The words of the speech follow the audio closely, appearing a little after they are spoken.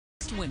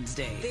next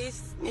Wednesday.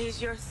 This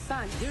is your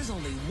son. There's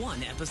only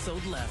one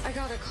episode left I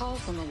got a call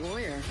from a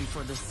lawyer.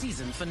 before the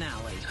season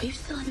finale. Are you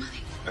stealing money?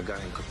 I got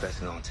him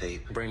confessing on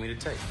tape. Bring me the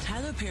tape.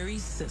 Tyler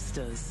Perry's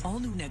Sistas. All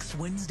new next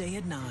Wednesday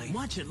at 9.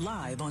 Watch it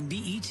live on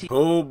BET.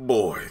 Oh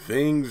boy,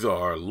 things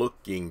are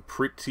looking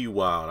pretty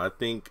wild. I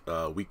think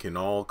we can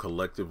all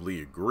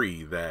collectively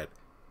agree that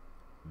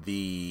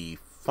the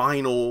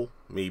final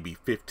maybe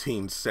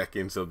 15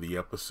 seconds of the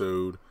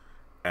episode,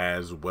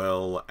 as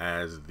well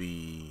as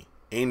the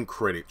end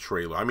credit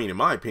trailer, I mean, in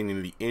my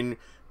opinion, the end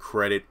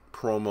credit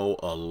promo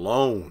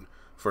alone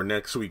for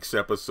next week's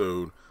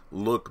episode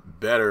look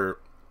better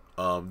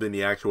than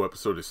the actual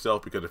episode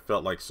itself, because it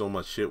felt like so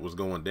much shit was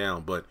going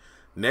down. But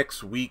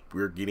next week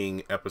we're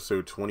getting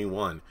episode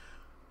 21,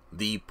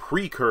 the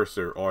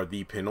precursor or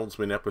the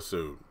penultimate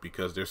episode,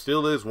 because there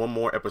still is one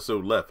more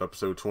episode left,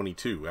 episode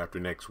 22, after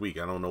next week.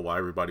 I don't know why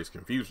everybody's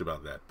confused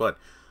about that, but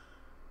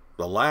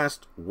the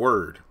last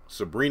word.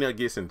 Sabrina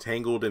gets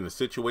entangled in a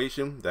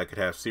situation that could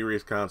have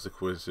serious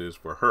consequences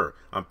for her.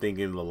 I'm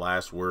thinking the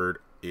last word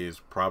is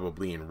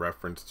probably in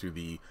reference to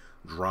the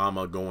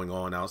drama going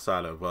on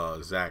outside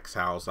of Zach's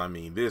house. I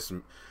mean,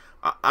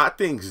 I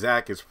think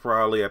Zach is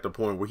probably at the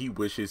point where he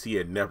wishes he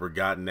had never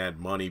gotten that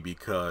money,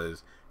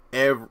 because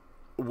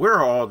where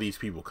are all these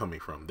people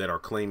coming from that are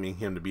claiming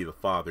him to be the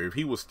father? If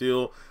he was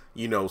still,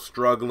 you know,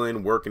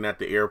 struggling, working at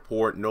the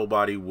airport,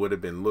 nobody would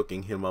have been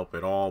looking him up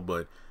at all.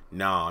 But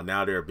now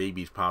there are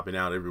babies popping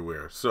out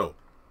everywhere. So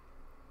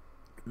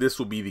this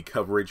will be the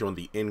coverage on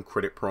the end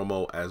credit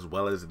promo, as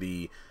well as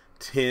the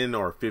 10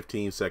 or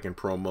 15 second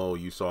promo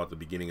you saw at the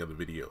beginning of the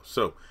video.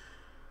 So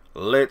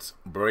let's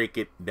break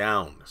it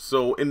down.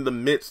 So in the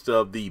midst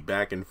of the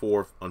back and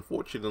forth,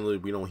 unfortunately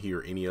we don't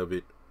hear any of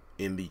it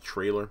in the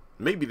trailer.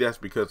 Maybe that's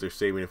because they're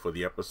saving it for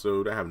the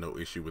episode. I have no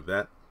issue with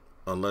that,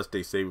 unless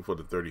they save it for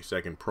the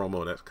 30-second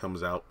promo that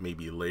comes out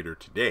maybe later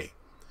today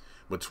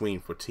between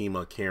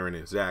Fatima, Karen,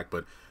 and Zach.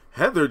 But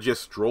Heather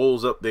just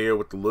strolls up there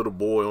with the little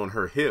boy on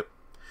her hip.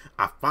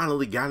 I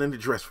finally got in the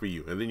dress for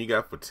you. And then you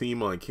got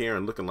Fatima and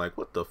Karen looking like,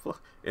 what the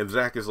fuck? And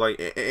Zach is like,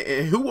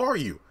 and who are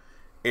you?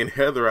 And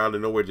Heather out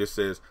of nowhere just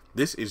says,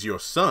 this is your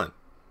son.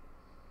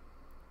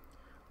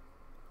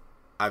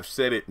 I've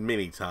said it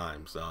many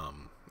times.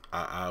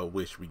 I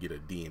wish we get a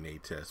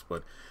DNA test,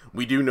 but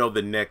we do know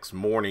the next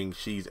morning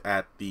she's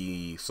at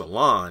the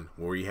salon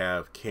where we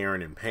have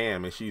Karen and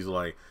Pam, and she's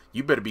like,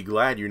 you better be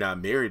glad you're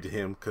not married to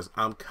him, because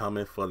I'm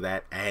coming for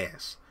that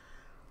ass.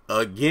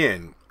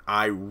 Again,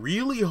 I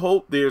really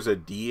hope there's a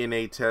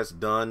DNA test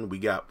done. We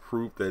got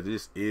proof that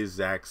this is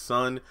Zach's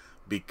son,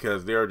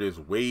 because there are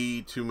just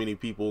way too many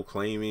people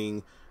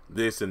claiming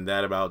this and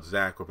that about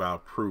Zach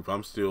without proof.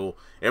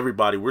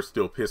 we're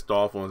still pissed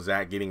off on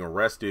Zach getting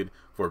arrested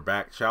for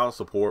back child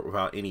support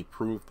without any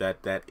proof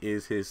that that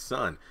is his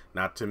son.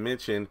 Not to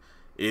mention,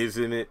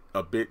 isn't it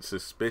a bit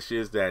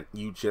suspicious that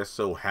you just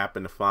so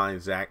happen to find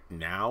Zach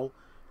now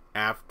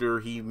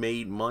after he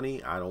made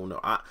money? I don't know.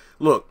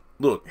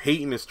 Look,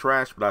 hating is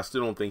trash, but I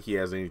still don't think he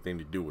has anything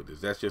to do with this.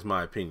 That's just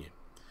my opinion.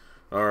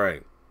 All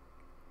right.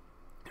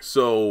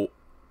 So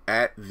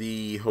at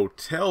the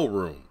hotel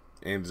room,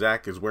 and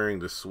Zach is wearing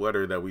the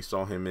sweater that we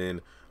saw him in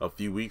a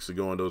few weeks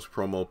ago in those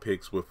promo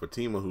pics with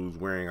Fatima, who's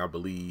wearing, I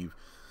believe,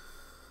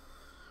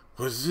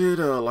 was it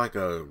like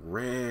a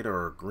red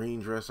or a green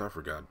dress? I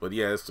forgot. But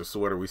yeah, it's the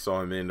sweater we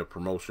saw him in the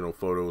promotional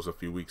photos a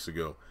few weeks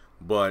ago.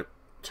 But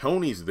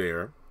Tony's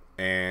there,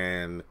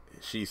 and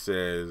she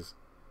says,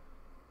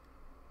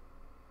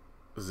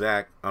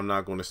 Zach, I'm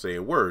not going to say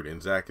a word.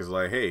 And Zach is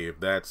like, hey, if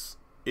that's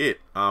it,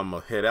 I'm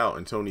going to head out.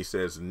 And Tony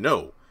says,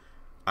 no,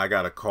 I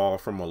got a call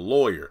from a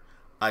lawyer.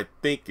 I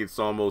think it's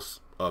almost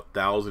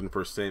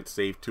 1,000%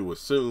 safe to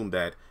assume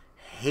that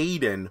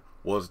Hayden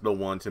was the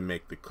one to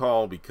make the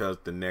call, because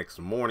the next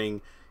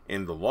morning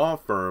in the law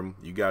firm,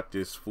 you got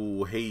this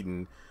fool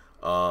Hayden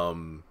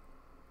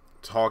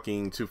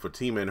talking to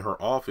Fatima in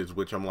her office,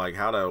 which I'm like,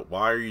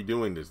 why are you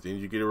doing this? Didn't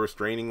you get a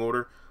restraining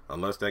order?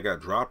 Unless that got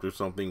dropped or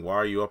something, why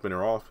are you up in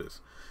her office?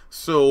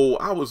 So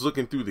I was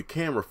looking through the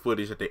camera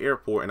footage at the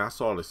airport, and I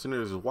saw the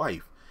senator's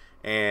wife.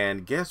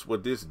 And guess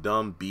what this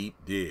dumb beat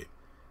did?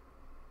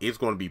 It's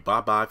going to be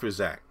bye-bye for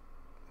Zach.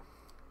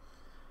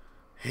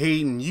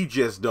 Hayden, you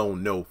just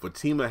don't know.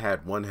 Fatima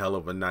had one hell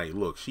of a night.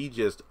 Look, she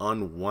just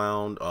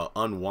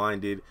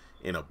unwinded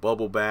in a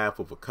bubble bath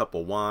with a cup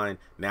of wine.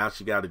 Now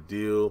she got to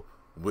deal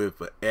with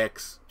an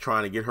ex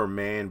trying to get her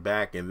man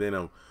back, and then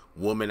a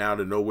woman out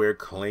of nowhere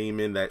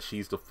claiming that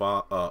she's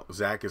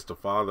Zach is the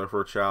father of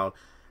her child.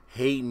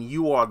 Hayden,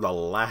 you are the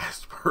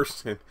last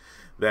person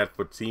that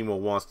Fatima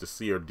wants to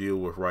see or deal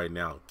with right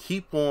now.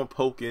 Keep on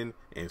poking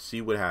and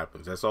see what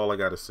happens. That's all I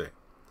got to say.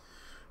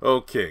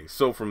 Okay,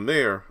 so from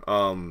there,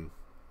 I'm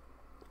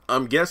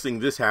guessing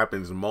this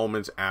happens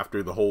moments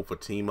after the whole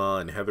Fatima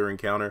and Heather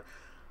encounter.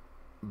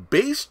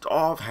 Based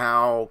off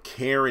how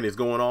Karen is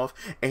going off,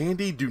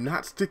 Andy, do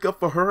not stick up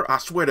for her. I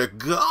swear to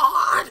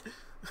God.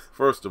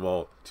 First of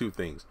all, two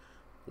things.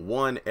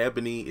 One,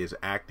 Ebony is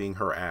acting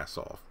her ass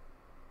off.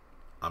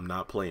 I'm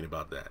not playing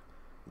about that.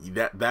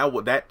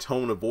 That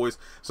tone of voice,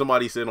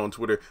 somebody said on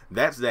Twitter,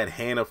 that's that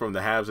Hannah from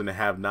the Haves and the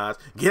Have-Nots.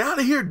 Get out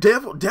of here,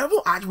 devil!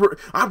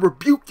 I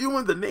rebuke you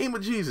in the name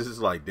of Jesus. It's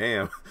like,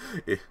 damn.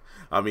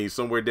 I mean,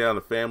 somewhere down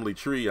the family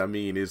tree, I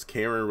mean, is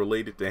Karen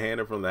related to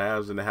Hannah from the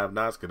Haves and the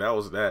Have-Nots?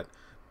 Because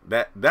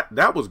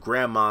that was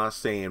Grandma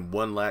saying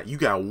you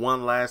got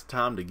one last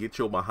time to get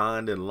your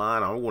behind in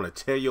line. I want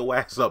to tear your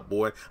ass up,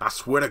 boy. I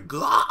swear to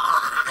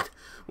God.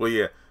 Well,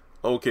 yeah.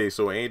 Okay,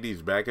 so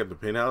Andy's back at the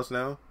penthouse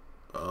now.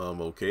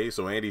 Okay,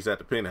 so Andy's at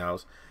the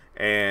penthouse,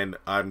 and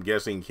I'm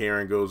guessing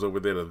Karen goes over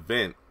there to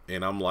vent,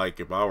 and I'm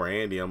like, if I were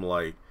Andy, I'm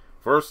like,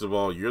 first of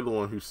all, you're the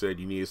one who said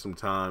you needed some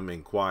time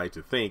and quiet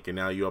to think, and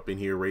now you're up in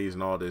here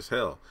raising all this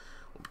hell.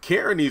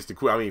 Karen needs to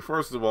quit. I mean,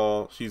 first of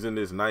all, she's in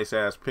this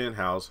nice-ass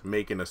penthouse,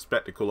 making a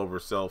spectacle of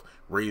herself,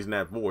 raising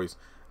that voice.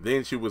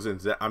 Then she was in,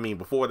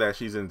 before that,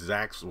 she's in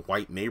Zach's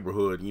white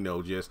neighborhood, I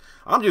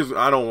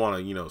don't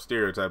want to,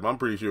 stereotype. I'm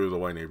pretty sure it was a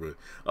white neighborhood,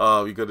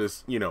 because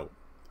it's,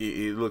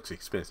 it looks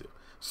expensive.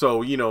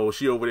 So,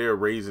 she over there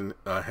raising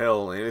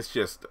hell, and it's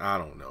just, I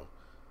don't know.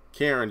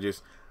 Karen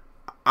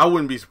I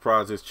wouldn't be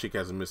surprised this chick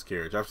has a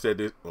miscarriage. I've said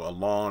this a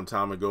long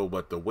time ago,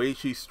 but the way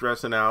she's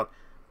stressing out,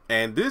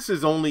 and this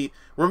is only,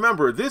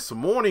 remember, this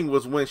morning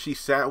was when she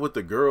sat with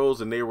the girls,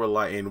 and they were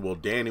like,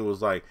 Danny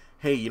was like,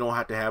 hey, you don't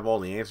have to have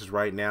all the answers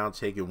right now.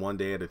 Take it one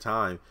day at a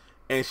time.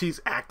 And she's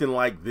acting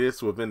like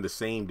this within the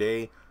same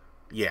day.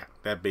 Yeah,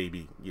 that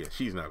baby, yeah,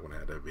 she's not going to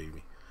have that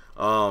baby.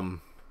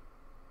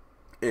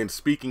 And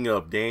speaking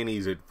of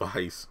Danny's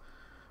advice,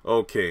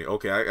 okay,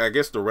 I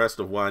guess the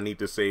rest of what I need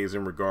to say is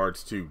in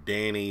regards to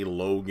Danny,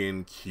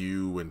 Logan,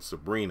 Q, and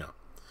Sabrina.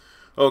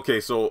 Okay,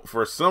 so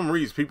for some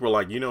reason, people are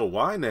like,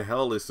 why in the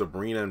hell is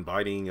Sabrina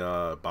inviting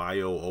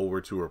Bio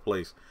over to her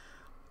place?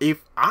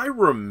 If I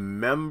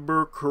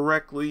remember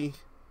correctly,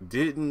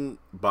 didn't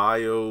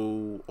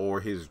Bio or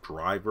his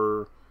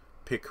driver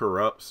pick her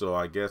up? So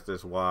I guess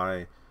that's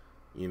why,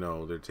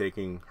 they're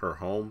taking her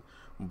home.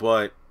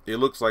 But it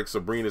looks like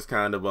Sabrina's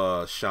kind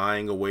of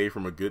shying away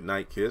from a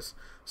goodnight kiss.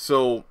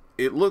 So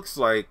it looks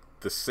like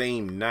the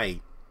same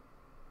night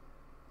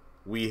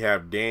we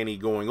have Danny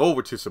going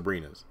over to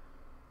Sabrina's.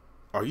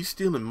 Are you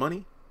stealing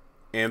money?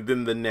 And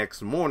then the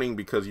next morning,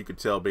 because you could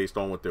tell based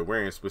on what they're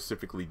wearing,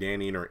 specifically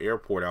Danny in her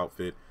airport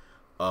outfit,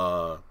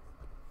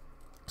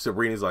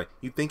 Sabrina's like,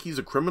 you think he's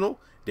a criminal?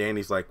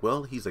 Danny's like,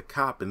 well, he's a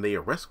cop and they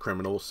arrest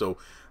criminals. So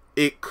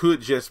it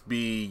could just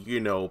be,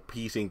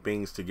 piecing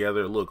things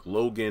together. Look,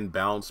 Logan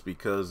bounced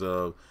because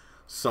of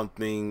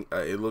something.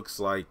 It looks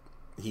like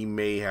he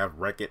may have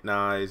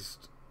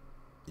recognized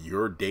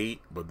your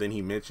date, but then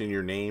he mentioned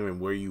your name and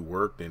where you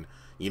worked and,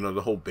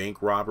 the whole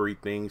bank robbery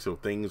thing. So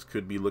things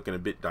could be looking a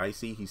bit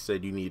dicey. He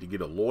said you need to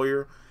get a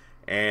lawyer.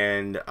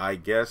 And I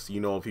guess,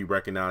 if he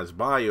recognized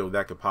Bio,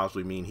 that could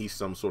possibly mean he's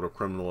some sort of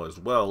criminal as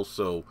well.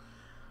 So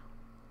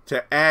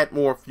to add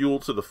more fuel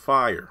to the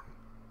fire,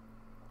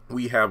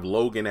 we have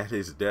Logan at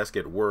his desk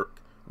at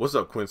work. What's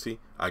up, Quincy?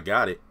 I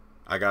got it.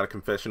 I got a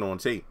confession on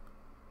tape.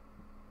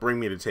 Bring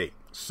me the tape.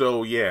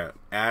 So yeah,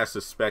 as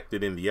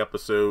suspected in the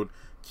episode,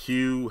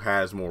 Q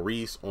has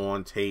Maurice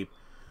on tape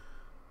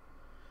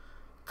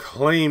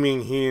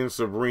claiming he and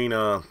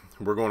Sabrina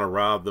were going to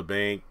rob the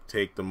bank,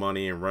 take the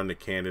money, and run to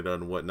Canada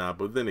and whatnot.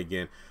 But then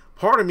again,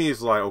 part of me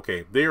is like,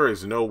 okay, there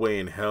is no way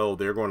in hell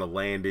they're going to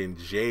land in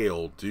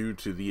jail due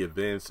to the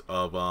events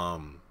of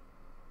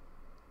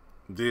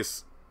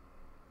this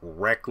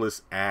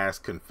reckless ass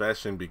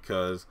confession,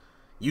 because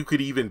you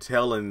could even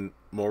tell in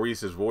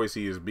Maurice's voice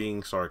he is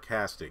being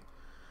sarcastic.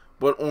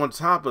 But on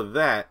top of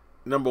that,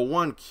 number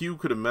one, Q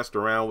could have messed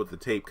around with the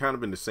tape kind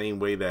of in the same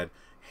way that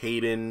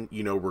Hayden,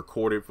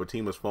 recorded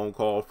Fatima's phone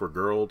call for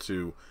Girl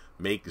to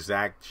make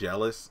Zach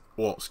jealous.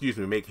 Well, excuse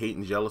me, make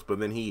Hayden jealous, but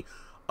then he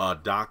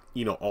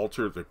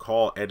altered the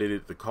call,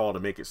 edited the call to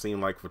make it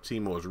seem like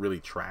Fatima was really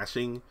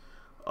trashing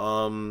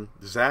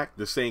Zach.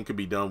 The same could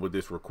be done with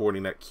this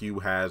recording that Q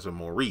has of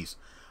Maurice.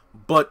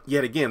 But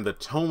yet again, the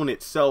tone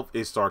itself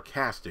is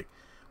sarcastic.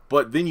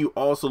 But then you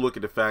also look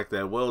at the fact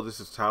that, well, this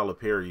is Tyler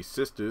Perry's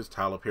Sistas,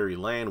 Tyler Perry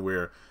land,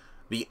 where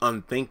the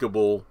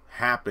unthinkable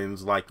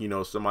happens, like,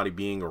 somebody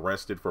being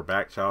arrested for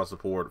back child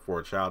support for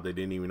a child they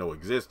didn't even know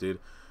existed,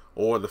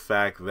 or the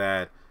fact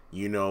that,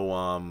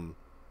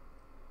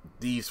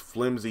 these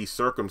flimsy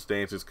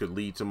circumstances could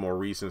lead to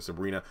Maurice and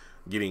Sabrina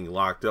getting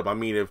locked up. I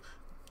mean,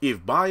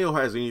 if Bio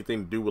has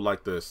anything to do with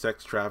like the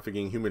sex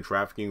trafficking, human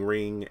trafficking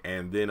ring,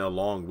 and then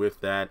along with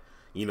that,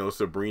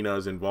 Sabrina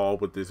is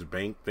involved with this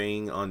bank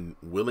thing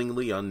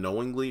unwillingly,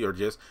 unknowingly, or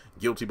just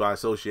guilty by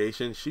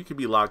association, she could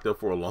be locked up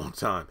for a long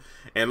time.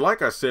 And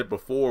like I said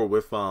before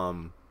with,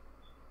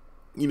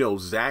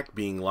 Zach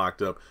being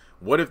locked up,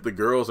 what if the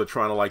girls are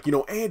trying to like,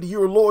 Andy,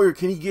 you're a lawyer,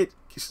 can you get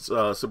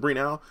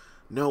Sabrina out?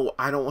 No,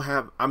 I don't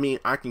have,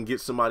 I can get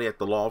somebody at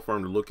the law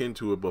firm to look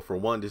into it, but for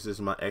one, this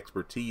is my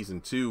expertise,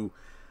 and two,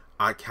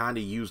 I kind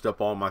of used up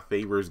all my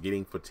favors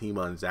getting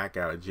Fatima and Zach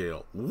out of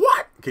jail.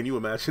 What? Can you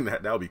imagine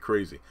that? That would be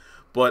crazy.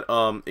 But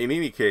in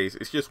any case,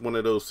 it's just one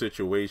of those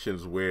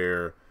situations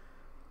where,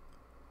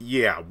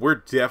 yeah, we're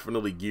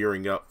definitely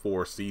gearing up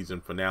for a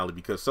season finale,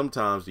 because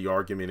sometimes the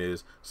argument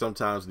is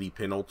sometimes the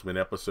penultimate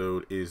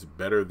episode is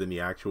better than the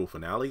actual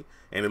finale,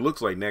 and it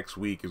looks like next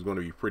week is going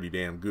to be pretty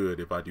damn good,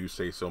 if I do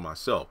say so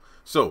myself.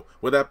 So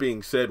with that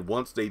being said,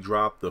 once they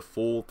drop the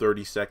full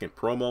 30-second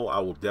promo, I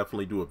will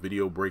definitely do a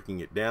video breaking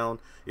it down,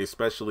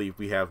 especially if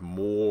we have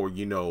more,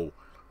 you know,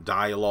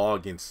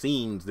 dialogue and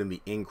scenes than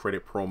the end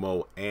credit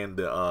promo and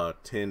the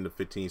 10 to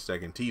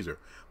 15-second teaser.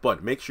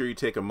 But make sure you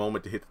take a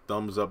moment to hit the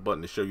thumbs up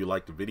button to show you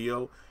like the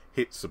video,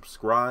 hit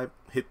subscribe,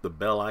 hit the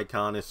bell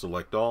icon and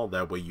select all,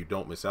 that way you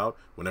don't miss out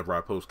whenever I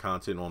post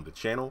content on the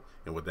channel.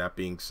 And with that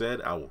being said,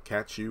 I will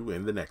catch you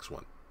in the next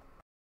one.